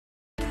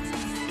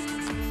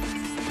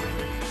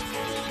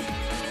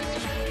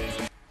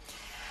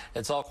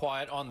It's all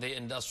quiet on the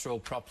industrial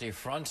property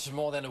front,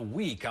 more than a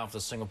week after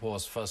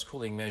Singapore's first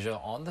cooling measure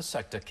on the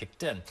sector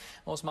kicked in.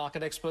 Most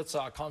market experts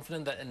are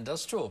confident that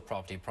industrial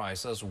property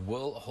prices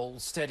will hold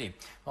steady,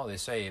 while they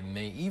say it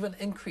may even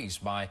increase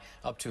by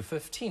up to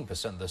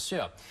 15% this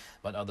year.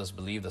 But others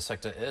believe the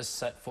sector is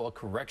set for a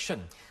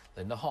correction.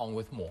 Linda Hong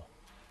with more.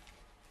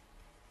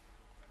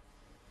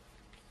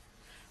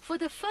 For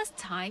the first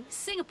time,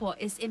 Singapore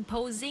is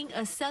imposing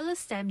a seller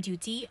stamp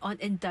duty on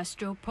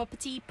industrial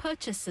property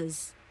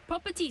purchases.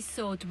 Properties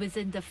sold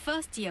within the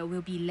first year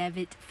will be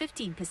levied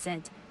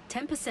 15%,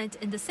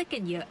 10% in the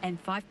second year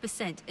and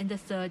 5% in the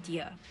third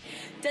year.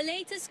 The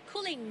latest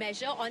cooling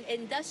measure on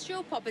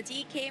industrial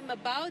property came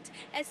about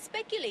as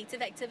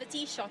speculative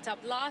activity shot up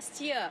last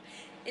year.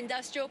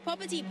 Industrial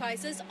property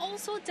prices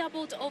also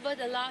doubled over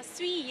the last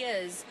 3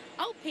 years,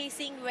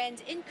 outpacing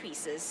rent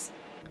increases.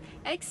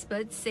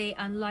 Experts say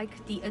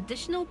unlike the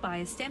additional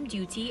buyer stamp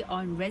duty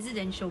on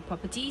residential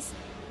properties,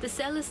 the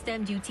seller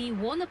stamp duty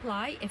won't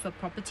apply if a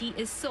property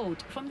is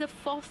sold from the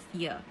fourth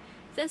year.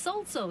 There's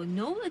also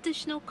no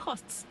additional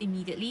costs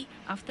immediately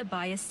after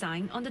buyers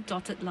sign on the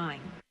dotted line.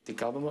 The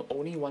government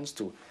only wants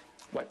to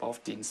wipe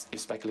off the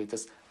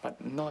speculators, but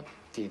not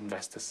the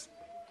investors.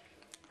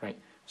 Right?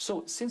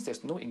 So since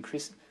there's no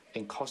increase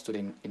in cost to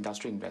the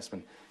industrial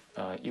investment,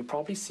 you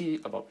probably see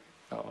about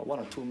 1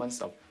 or 2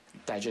 months of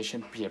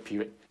digestion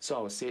period. So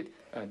I would say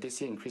this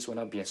year increase will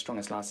not be as strong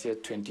as last year,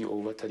 20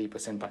 over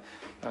 30%, but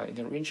in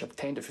the range of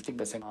 10 to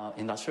 15%.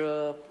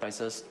 Industrial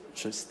prices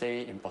should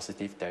stay in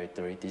positive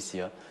territory this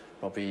year,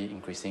 probably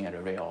increasing at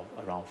a rate of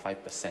around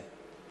 5%.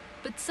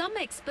 But some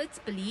experts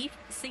believe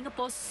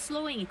Singapore's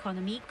slowing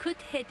economy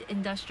could hit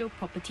industrial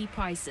property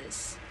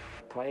prices.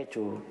 Prior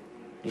to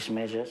these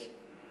measures,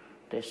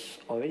 there's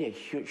already a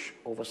huge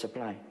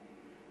oversupply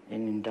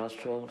in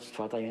industrial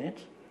strata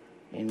units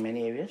in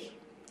many areas,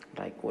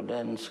 like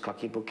Woodlands,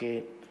 Kaki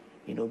Bukit,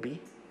 in Ubi,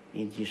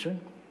 in Yishun.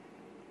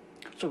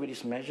 So with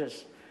these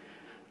measures,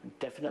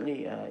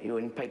 definitely it will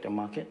impact the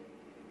market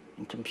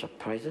in terms of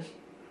prices.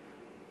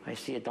 I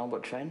see a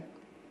downward trend,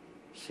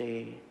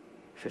 say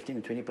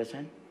 15 to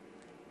 20%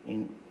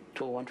 in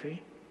 2013,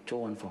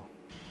 2014.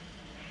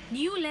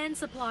 New land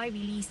supply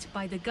released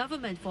by the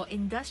government for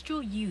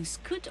industrial use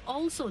could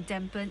also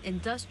dampen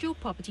industrial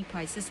property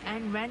prices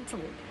and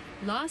rental.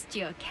 Last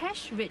year,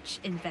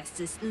 cash-rich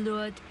investors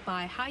lured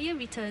by higher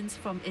returns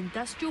from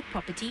industrial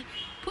property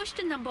pushed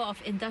the number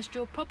of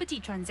industrial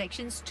property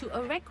transactions to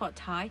a record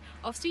high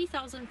of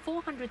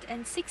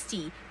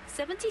 3,460,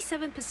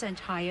 77%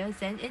 higher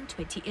than in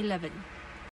 2011.